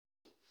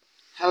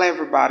Hello,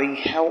 everybody.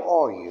 How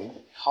are you?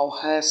 How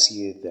has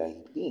your day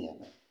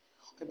been?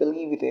 I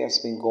believe it has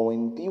been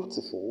going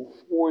beautiful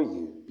for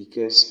you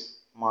because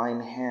mine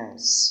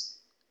has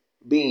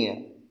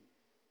been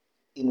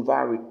in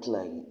varied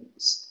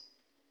planes.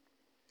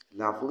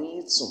 Lovely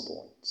at some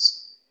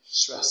points,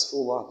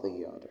 stressful at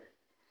the other,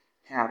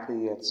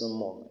 happy at some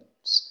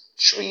moments,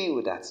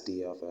 thrilled at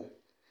the other,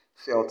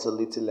 felt a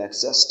little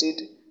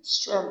exhausted,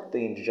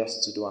 strengthened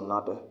just to do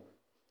another.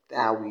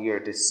 That we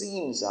are the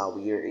scenes that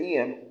we are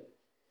in.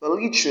 But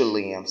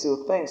literally, I'm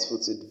still thankful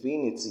to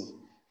divinity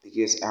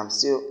because I'm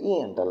still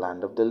in the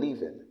land of the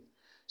living.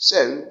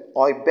 So,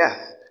 I bet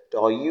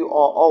that you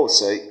are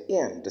also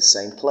in the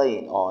same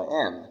plane I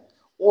am,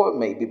 or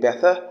maybe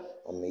better,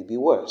 or maybe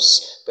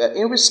worse. But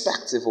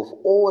irrespective of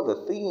all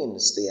the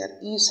things that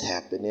is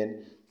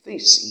happening,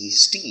 this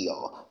is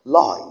still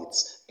Light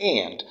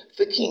and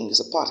the King's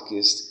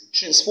podcast,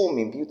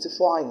 transforming,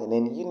 beautifying,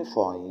 and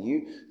unifying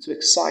you to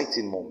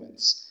exciting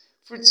moments.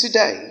 For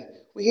today,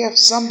 we have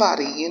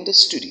somebody in the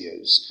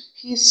studios.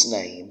 His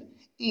name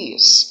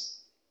is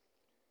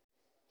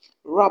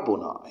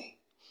Rabboni,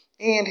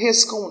 and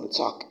he's going to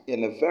talk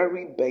in a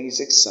very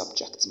basic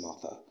subject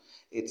matter.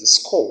 It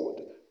is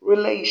called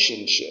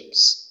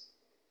relationships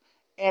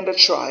and a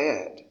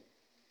triad.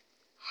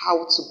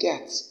 How to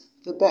get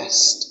the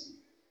best.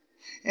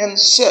 And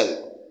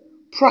so,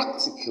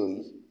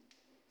 practically,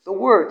 the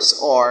words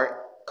are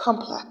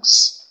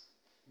complex,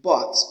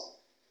 but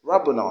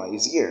Rabboni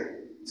is here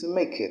to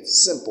make it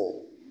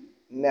simple,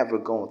 never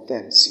going to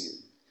dance you.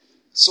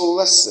 So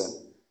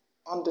listen,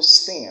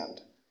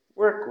 understand,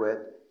 work with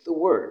the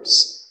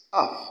words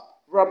of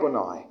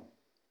Rabboni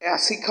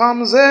as he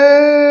comes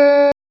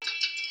in.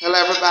 Hello,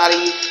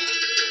 everybody.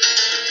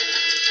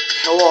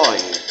 How are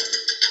you?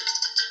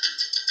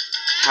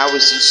 How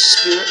is your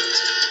spirit,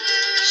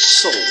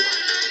 soul,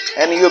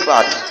 and your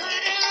body?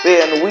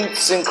 Being with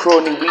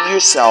synchrony with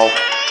yourself,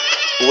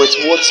 with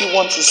what you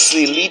want to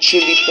see,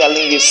 literally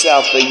telling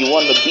yourself that you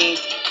want to be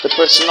the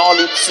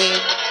personality,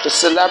 the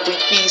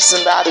celebrity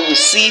somebody will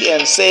see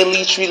and say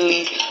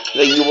literally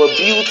that you are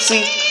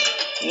beauty,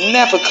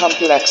 never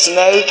complex,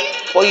 no,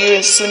 but you're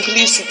in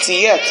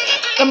simplicity yet.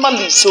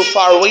 Normally so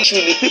far away,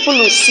 really, people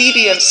will see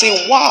it and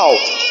say, wow,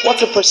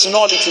 what a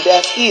personality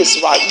that is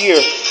right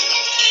here.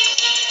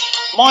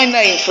 My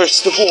name,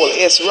 first of all,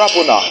 is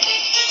Rabboni.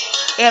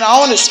 And I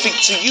want to speak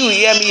to you,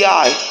 hear me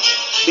I,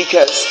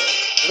 because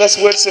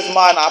these words of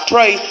mine, I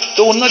pray,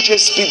 they will not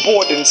just be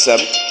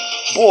burdensome,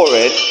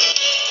 boring,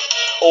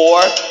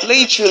 or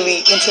literally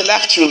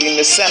intellectually in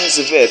the sense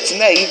of it.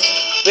 Nay,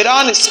 but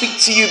I want to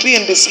speak to you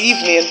being this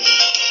evening,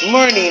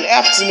 morning,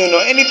 afternoon,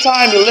 or any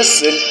time you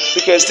listen,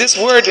 because these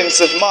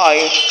wordings of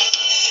mine,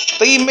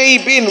 they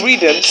may be in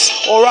rhythms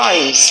or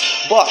rhymes,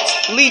 but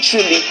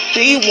literally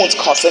they won't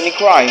cause any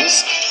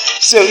crimes.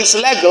 So it's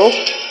legal,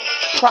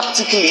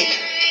 practically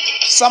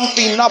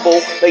something noble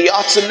that you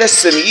ought to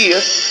listen here.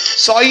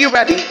 So are you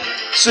ready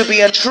to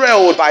be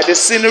enthralled by the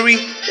scenery?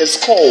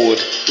 It's called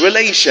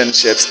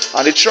relationships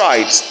and the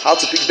tribes, how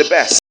to pick the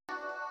best.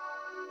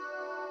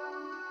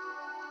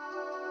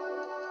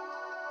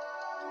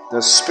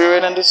 The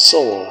spirit and the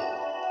soul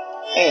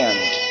and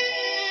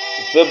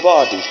the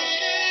body.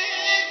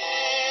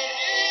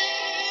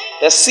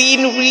 The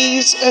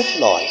sceneries of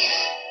life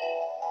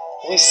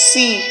we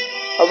see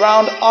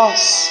around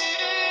us.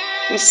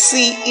 We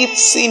see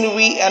its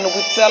scenery and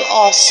we tell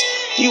us,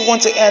 do you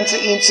want to enter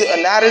into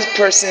another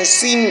person's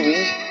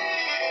scenery?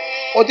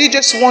 Or do you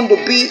just want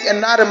to be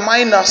another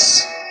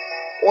minus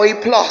or a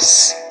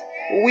plus?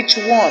 Which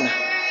one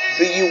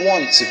do you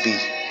want to be?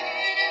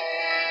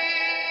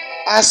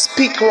 I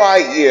speak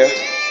right here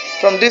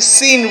from this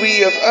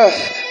scenery of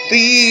earth. Do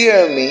you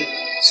hear me?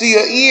 To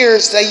your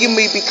ears that you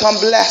may become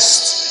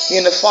blessed,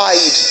 unified,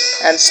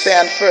 and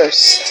stand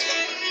first.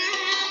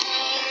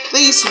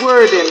 These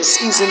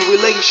wordings is in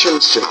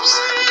relationships.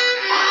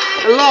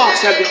 A lot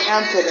have been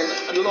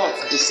entered and a lot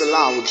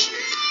disallowed.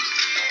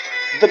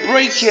 The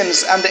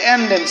break-ins and the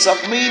endings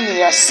of many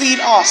have seen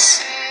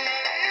us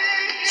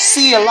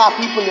see a lot of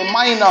people in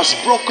minors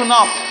broken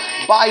up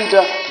by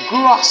the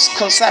gross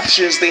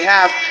conceptions they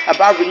have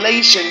about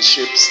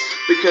relationships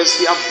because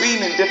they have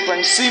been in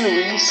different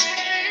sceneries.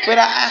 But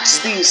I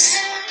ask this,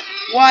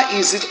 why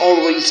is it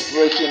always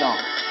breaking up?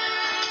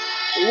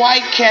 Why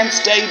can't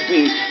they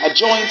be a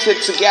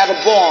jointed together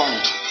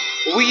bond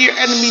where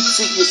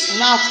enmity is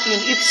not in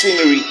its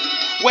scenery,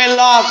 where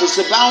love is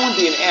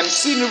abounding and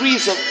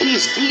sceneries of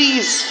peace,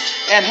 bliss,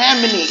 and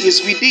harmony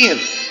is within?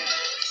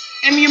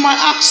 And you might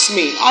ask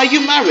me, are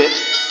you married?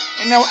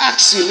 And I'll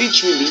ask you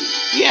literally,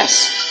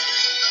 yes.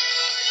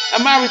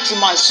 I'm married to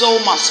my soul,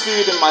 my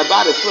spirit, and my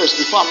body first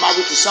before I'm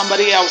married to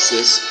somebody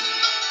else's.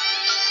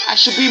 I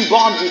should be in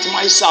bond with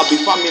myself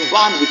before I'm in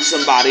bond with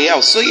somebody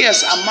else. So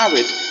yes, I'm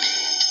married.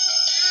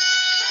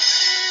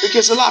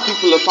 Because a lot of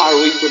people are far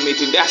away from it,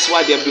 and that's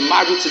why they've been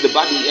married to the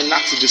body and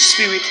not to the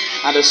spirit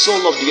and the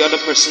soul of the other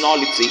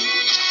personality.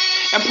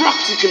 And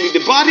practically,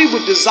 the body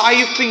would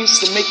desire things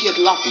to make it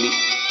lovely.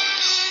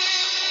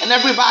 And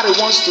everybody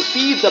wants to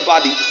feed the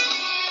body.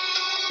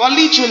 But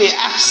literally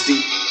ask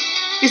thee,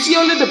 Is it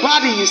only the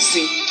body you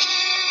see?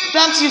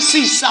 Don't you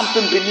see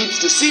something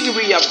beneath the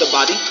scenery of the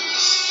body?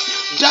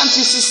 Don't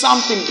you see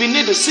something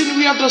beneath the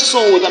scenery of the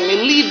soul that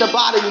may lead the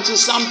body into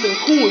something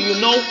cool,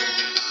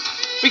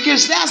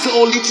 Because that's the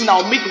only thing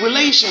that'll make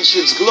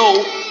relationships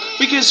glow.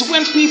 Because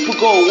when people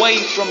go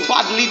away from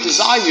bodily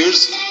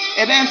desires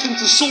and enter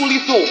into soully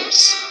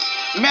thoughts,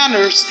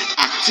 manners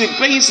acted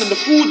based on the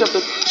food of the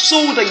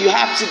soul that you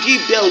have to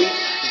give daily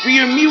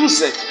via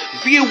music,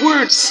 via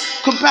words,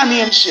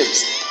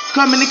 companionships,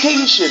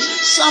 communication,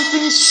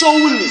 something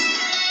solely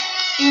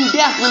in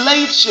that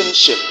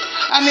relationship,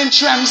 and then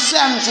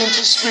transcends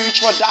into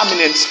spiritual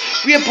dominance,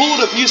 where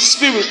both of you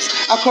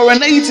spirits are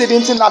coronated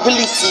into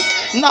nobility,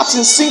 not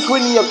in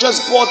synchrony of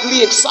just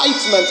bodily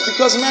excitement,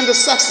 because man, the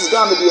sex is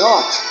going to be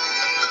hot.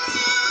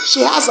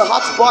 She has a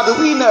hot body,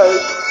 we know.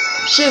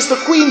 She's the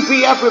queen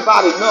bee,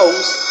 everybody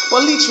knows.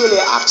 But literally,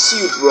 I ask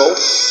you, bro,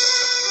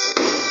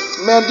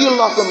 man, do you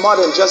love her more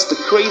than just the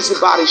crazy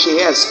body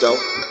she has, though?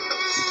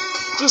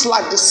 Just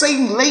like the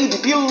same lady,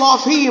 do you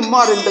love him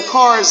more than the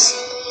cars?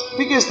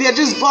 Because they're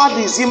just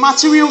bodies, they're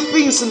material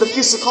things in the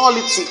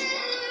physicality.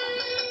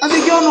 And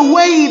they're going to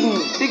wane,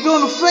 they're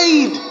going to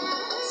fade.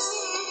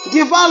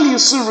 Their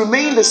values will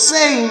remain the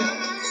same.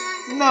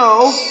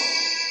 No.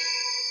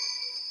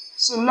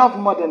 So love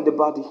more than the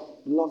body.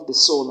 Love the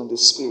soul and the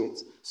spirit.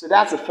 So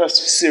that's the first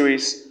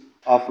series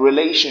of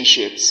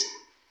relationships,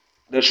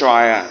 the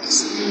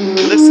triads.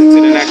 Listen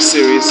to the next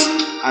series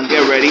and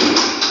get ready.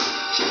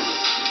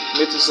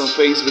 Meet us on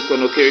Facebook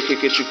on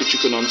Okereke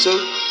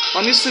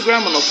on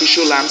Instagram on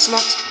Official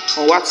Lancelot,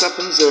 on WhatsApp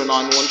on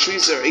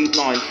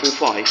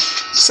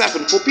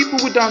 0913089457. For people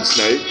who don't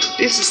know,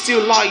 this is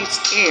still Light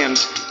and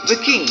the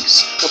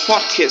Kings, a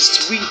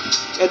podcast with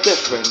a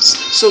difference.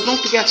 So don't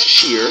forget to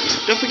share,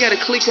 don't forget to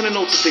click on the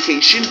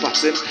notification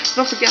button,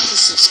 don't forget to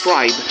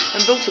subscribe,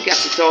 and don't forget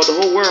to tell the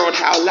whole world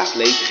how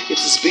lovely it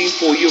has been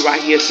for you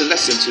right here to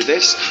listen to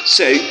this.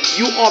 So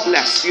you are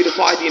blessed,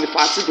 beautified,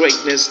 unified to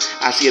greatness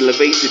as He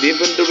elevated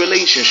even the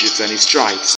relationships and His stripes.